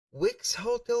Wix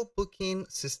Hotel Booking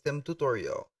System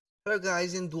tutorial. Hello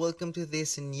guys and welcome to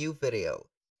this new video.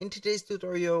 In today's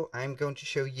tutorial, I'm going to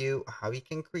show you how you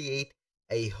can create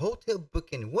a hotel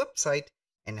booking website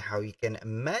and how you can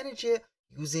manage it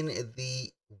using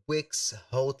the Wix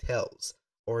Hotels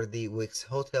or the Wix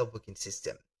Hotel Booking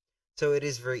System. So it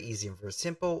is very easy and very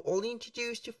simple. All you need to do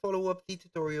is to follow up the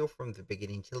tutorial from the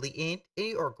beginning till the end and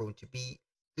you are going to be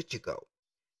good to go.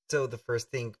 So the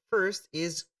first thing first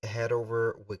is head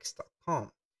over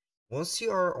wix.com. Once you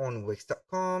are on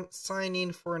wix.com, sign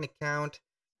in for an account.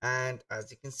 And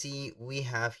as you can see, we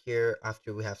have here,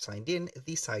 after we have signed in,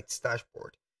 the site's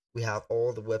dashboard. We have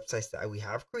all the websites that we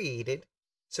have created.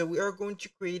 So we are going to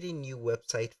create a new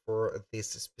website for this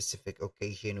specific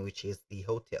occasion, which is the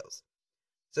hotels.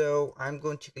 So I'm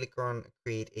going to click on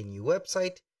create a new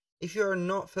website. If you are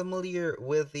not familiar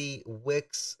with the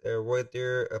Wix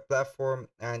platform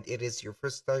and it is your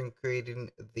first time creating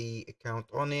the account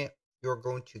on it, you're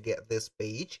going to get this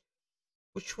page,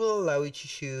 which will allow you to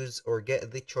choose or get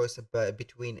the choice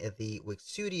between the Wix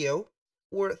Studio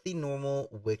or the normal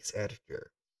Wix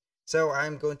editor. So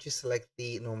I'm going to select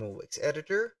the normal Wix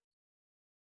editor.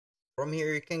 From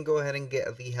here, you can go ahead and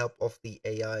get the help of the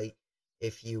AI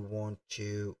if you want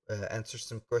to answer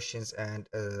some questions and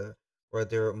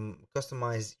whether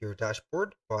customize your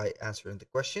dashboard by answering the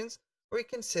questions, or you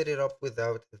can set it up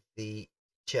without the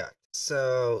chat.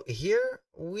 So here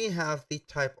we have the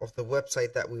type of the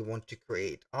website that we want to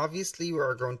create. Obviously, we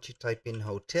are going to type in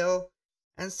hotel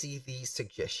and see the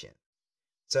suggestion.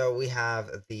 So we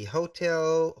have the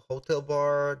hotel, hotel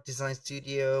bar, design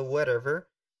studio, whatever.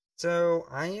 So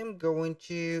I am going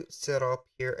to set up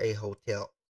here a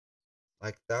hotel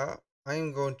like that. I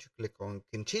am going to click on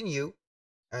continue.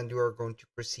 And we are going to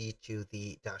proceed to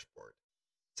the dashboard.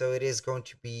 So it is going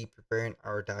to be preparing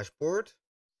our dashboard.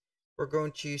 We're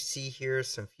going to see here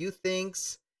some few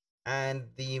things. And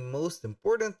the most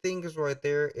important thing is right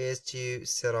there is to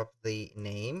set up the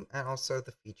name and also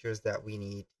the features that we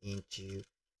need into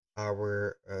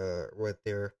our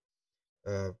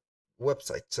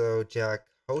website. So Jack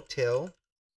Hotel,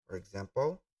 for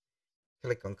example,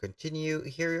 click on continue.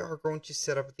 Here you are going to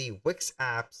set up the Wix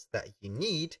apps that you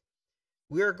need.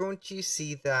 We are going to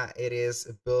see that it is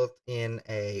built in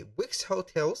a Wix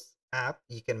Hotels app.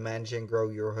 You can manage and grow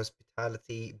your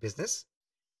hospitality business.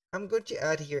 I'm going to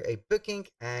add here a booking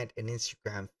and an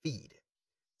Instagram feed.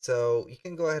 So you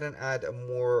can go ahead and add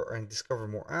more and discover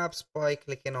more apps by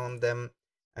clicking on them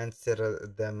and set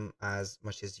them as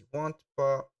much as you want,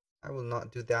 but I will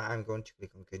not do that. I'm going to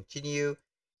click on continue.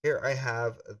 Here I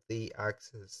have the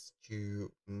access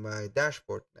to my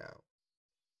dashboard now.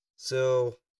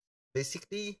 So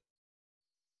basically,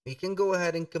 you can go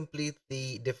ahead and complete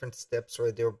the different steps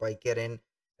right there by getting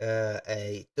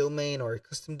a domain or a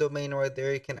custom domain right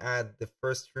there. You can add the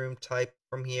first room type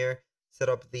from here, set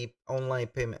up the online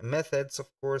payment methods, of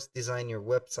course, design your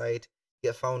website,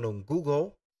 get found on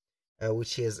Google,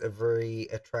 which is a very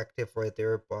attractive right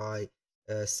there by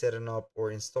setting up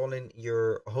or installing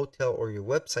your hotel or your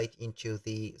website into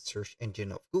the search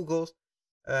engine of Google.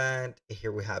 And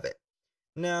here we have it.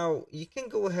 Now you can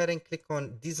go ahead and click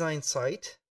on design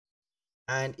site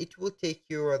and it will take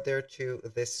you right there to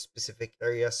this specific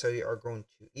area. So you are going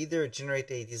to either generate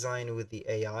a design with the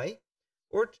AI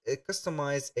or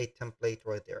customize a template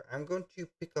right there. I'm going to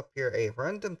pick up here a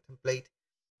random template,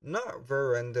 not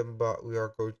very random, but we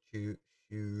are going to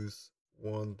choose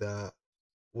one that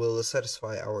will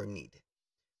satisfy our need.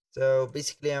 So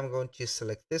basically I'm going to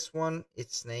select this one.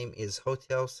 Its name is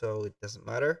hotel, so it doesn't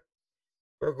matter.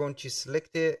 We're going to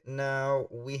select it. Now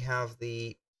we have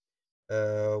the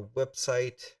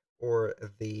website or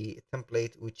the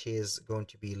template, which is going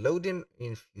to be loading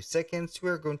in a few seconds.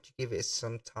 We're going to give it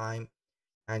some time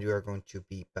and we are going to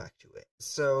be back to it.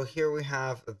 So here we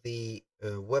have the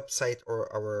website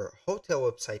or our hotel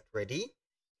website ready.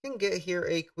 You can get here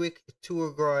a quick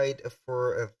tour guide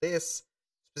for this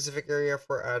specific area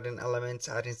for adding elements,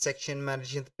 adding section,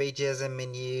 managing the pages and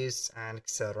menus, and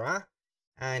etc.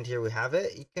 And here we have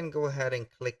it. You can go ahead and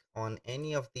click on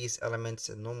any of these elements.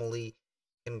 And normally you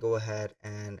can go ahead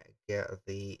and get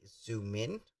the zoom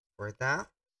in for that.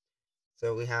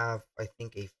 So we have, I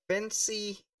think, a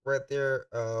fancy right there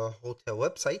hotel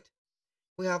website.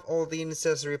 We have all the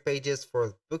necessary pages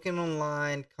for booking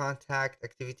online, contact,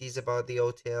 activities about the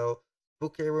hotel,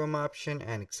 book a room option,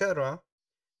 and etc.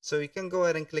 So you can go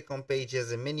ahead and click on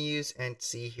pages and menus and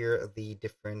see here the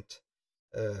different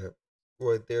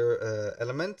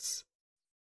elements.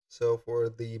 So for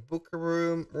the book a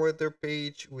room weather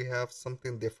page, we have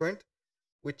something different,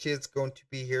 which is going to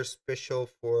be here special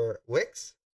for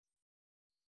Wix.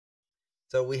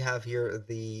 So we have here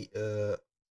the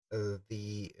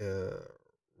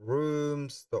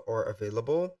are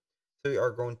available. So we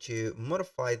are going to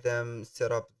modify them,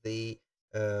 set up the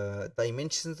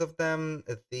dimensions of them,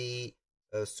 the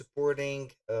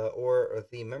supporting or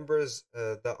the members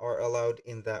that are allowed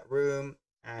in that room,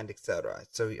 and etc.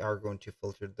 So we are going to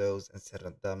filter those and set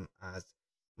up them as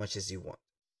much as you want.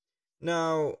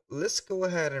 Now let's go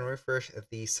ahead and refresh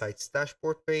the site's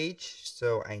dashboard page.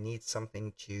 So I need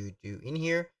something to do in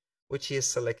here, which is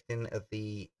selecting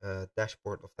the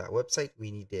dashboard of that website.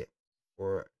 We need it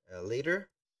for later.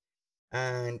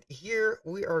 And here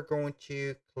we are going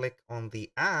to click on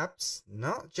the apps,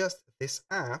 not just this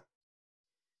app,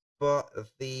 but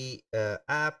the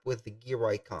app with the gear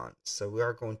icon. So we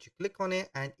are going to click on it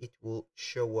and it will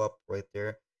show up right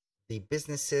there, the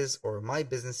businesses or my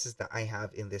businesses that I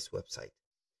have in this website.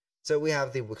 So we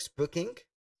have the Wix booking,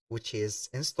 which is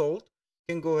installed.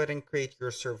 You can go ahead and create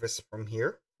your service from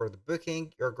here. For the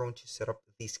booking, you're going to set up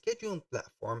the scheduling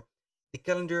platform, the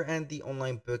calendar, and the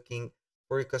online booking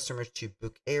for your customers to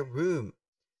book a room.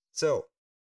 So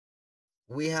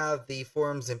we have the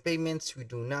forms and payments. We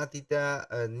do not need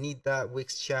that.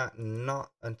 Wix chat,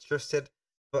 not interested,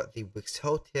 but the Wix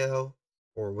hotel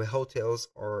or hotels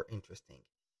are interesting.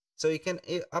 So you can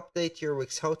update your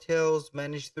Wix hotels,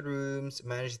 manage the rooms,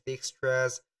 manage the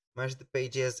extras, manage the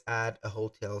pages, add a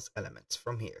hotels elements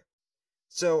from here.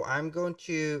 So I'm going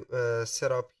to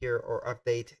set up here or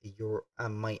update your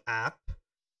my app.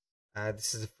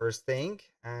 This is the first thing,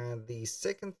 and the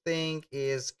second thing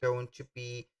is going to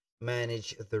be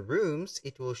manage the rooms.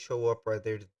 It will show up right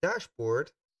there, the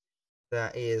dashboard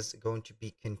that is going to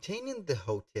be containing the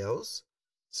hotels.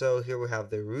 So here we have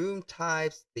the room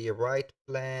types, the rate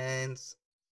plans,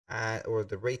 or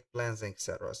the rate plans,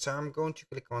 etc. So I'm going to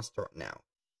click on start now.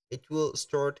 It will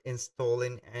start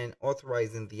installing and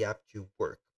authorizing the app to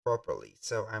work properly.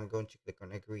 So I'm going to click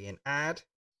on agree and add.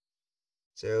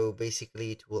 So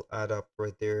basically it will add up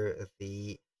right there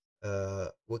the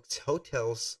Wix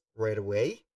hotels right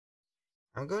away.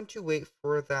 I'm going to wait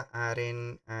for that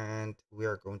add-in and we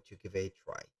are going to give it a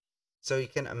try. So you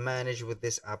can manage with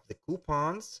this app the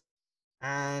coupons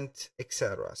and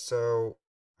etc. So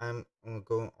I'm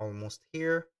going almost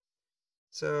here.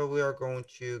 So we are going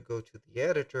to go to the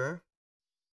editor.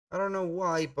 I don't know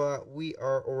why, but we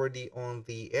are already on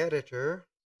the editor.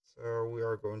 So we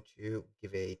are going to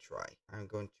give it a try. I'm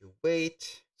going to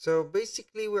wait. So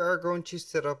basically we are going to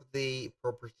set up the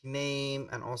property name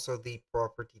and also the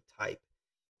property type.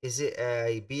 Is it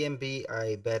a B&B,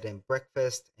 a bed and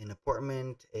breakfast, an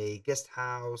apartment, a guest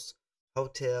house,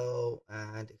 hotel,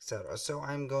 and etc. So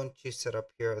I'm going to set up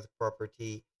here the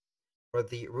property for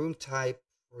the room type.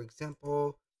 For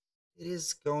example, it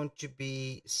is going to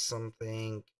be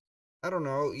something, I don't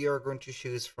know, you're going to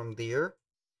choose from there.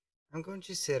 I'm going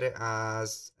to set it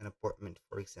as an apartment,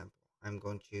 for example. I'm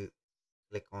going to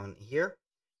click on here,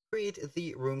 create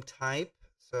the room type.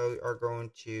 So you are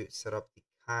going to set up the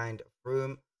kind of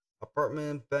room,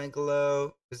 apartment,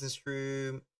 bungalow, business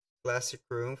room, classic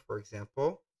room, for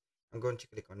example. I'm going to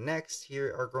click on next.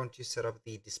 Here are going to set up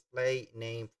the display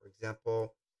name, for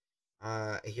example.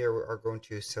 Here we are going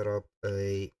to set up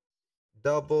a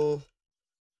double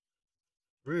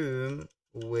room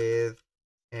with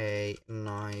a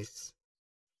nice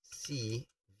sea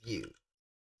view,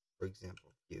 for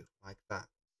example, view like that.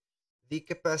 The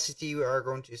capacity we are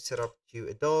going to set up to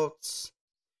adults,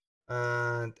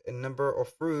 and a number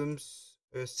of rooms.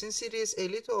 Since it is a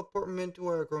little apartment, we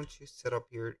are going to set up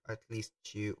here at least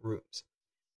 2 rooms.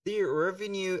 The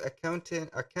revenue account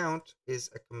is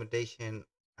accommodation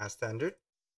as standard.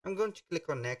 I'm going to click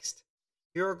on next.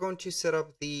 You are going to set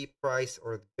up the price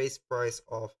or the base price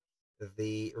of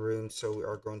the room. So we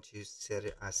are going to set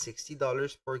it as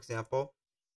 $60, for example.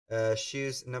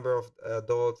 Choose number of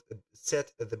adults,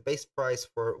 set the base price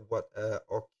for what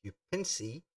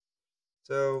occupancy.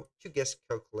 So 2 guest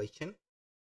calculation.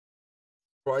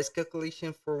 Price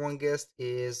calculation for 1 guest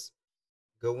is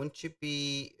going to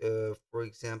be, for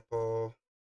example,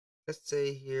 let's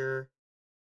say here,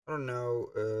 I don't know,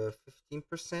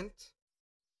 15%.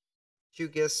 2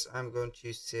 guests, I'm going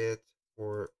to set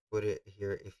or put it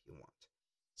here if you want.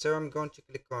 So I'm going to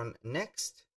click on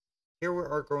next. Here we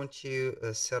are going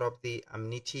to set up the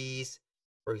amenities.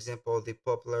 For example, the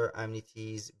popular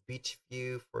amenities, beach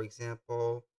view, for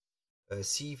example,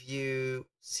 sea view,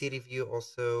 city view,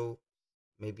 also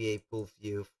maybe a pool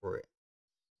view for it.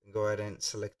 Go ahead and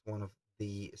select one of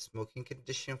the smoking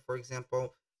condition, for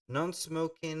example,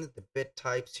 non-smoking. The bed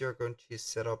types you're going to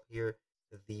set up here.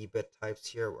 The bed types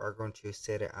here are going to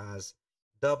set it as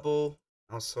double,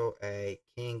 also a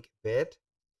king bed.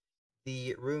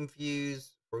 The room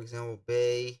views, for example,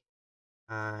 bay,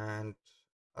 and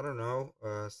I don't know,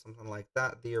 something like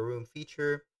that. The room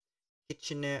feature,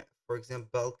 kitchenette, for example,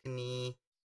 balcony,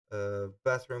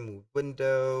 bathroom with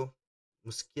window,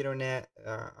 mosquito net,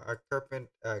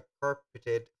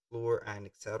 carpeted floor, and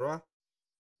etc.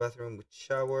 Bathroom with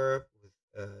shower,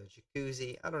 with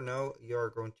jacuzzi. I don't know. You're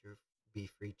going to be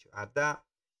free to add that.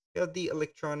 You have the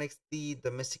electronics, the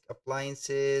domestic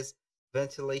appliances,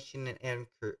 ventilation and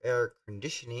air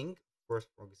conditioning, of course,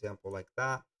 for example, like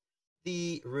that.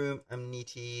 The room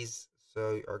amenities,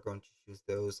 so you are going to choose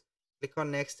those. Click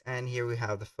on next, and here we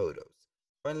have the photos.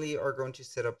 Finally, you are going to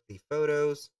set up the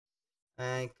photos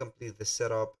and complete the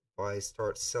setup by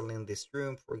start selling this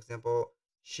room. For example,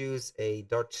 choose a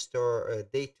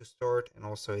date to start and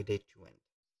also a date to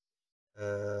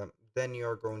end. Then you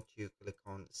are going to click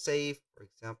on save. For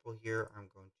example, here I'm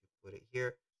going to put it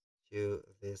here to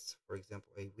this, for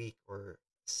example, a week or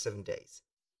 7 days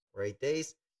or 8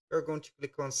 days. You're going to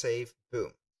click on save.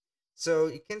 Boom. So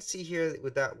you can see here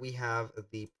with that we have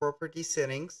the property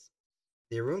settings,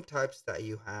 the room types that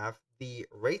you have, the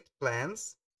rate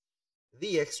plans,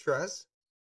 the extras.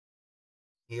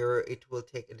 Here it will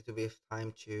take a little bit of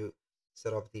time to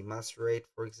set up the master rate.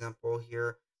 For example,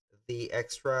 here the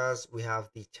extras, we have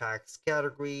the tax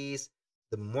categories,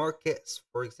 the markets.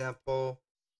 For example,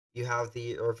 you have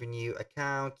the revenue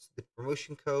accounts, the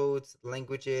promotion codes,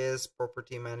 languages,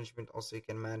 property management. Also, you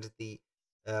can manage the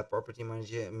property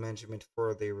management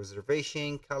for the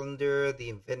reservation calendar, the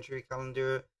inventory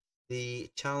calendar, the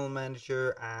channel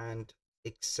manager, and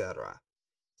etc.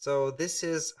 So this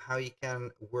is how you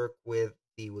can work with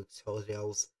the Wix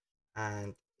hotels,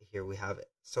 and here we have it.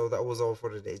 So that was all for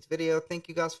today's video. Thank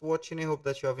you guys for watching. I hope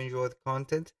that you have enjoyed the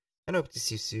content and hope to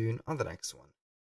see you soon on the next one.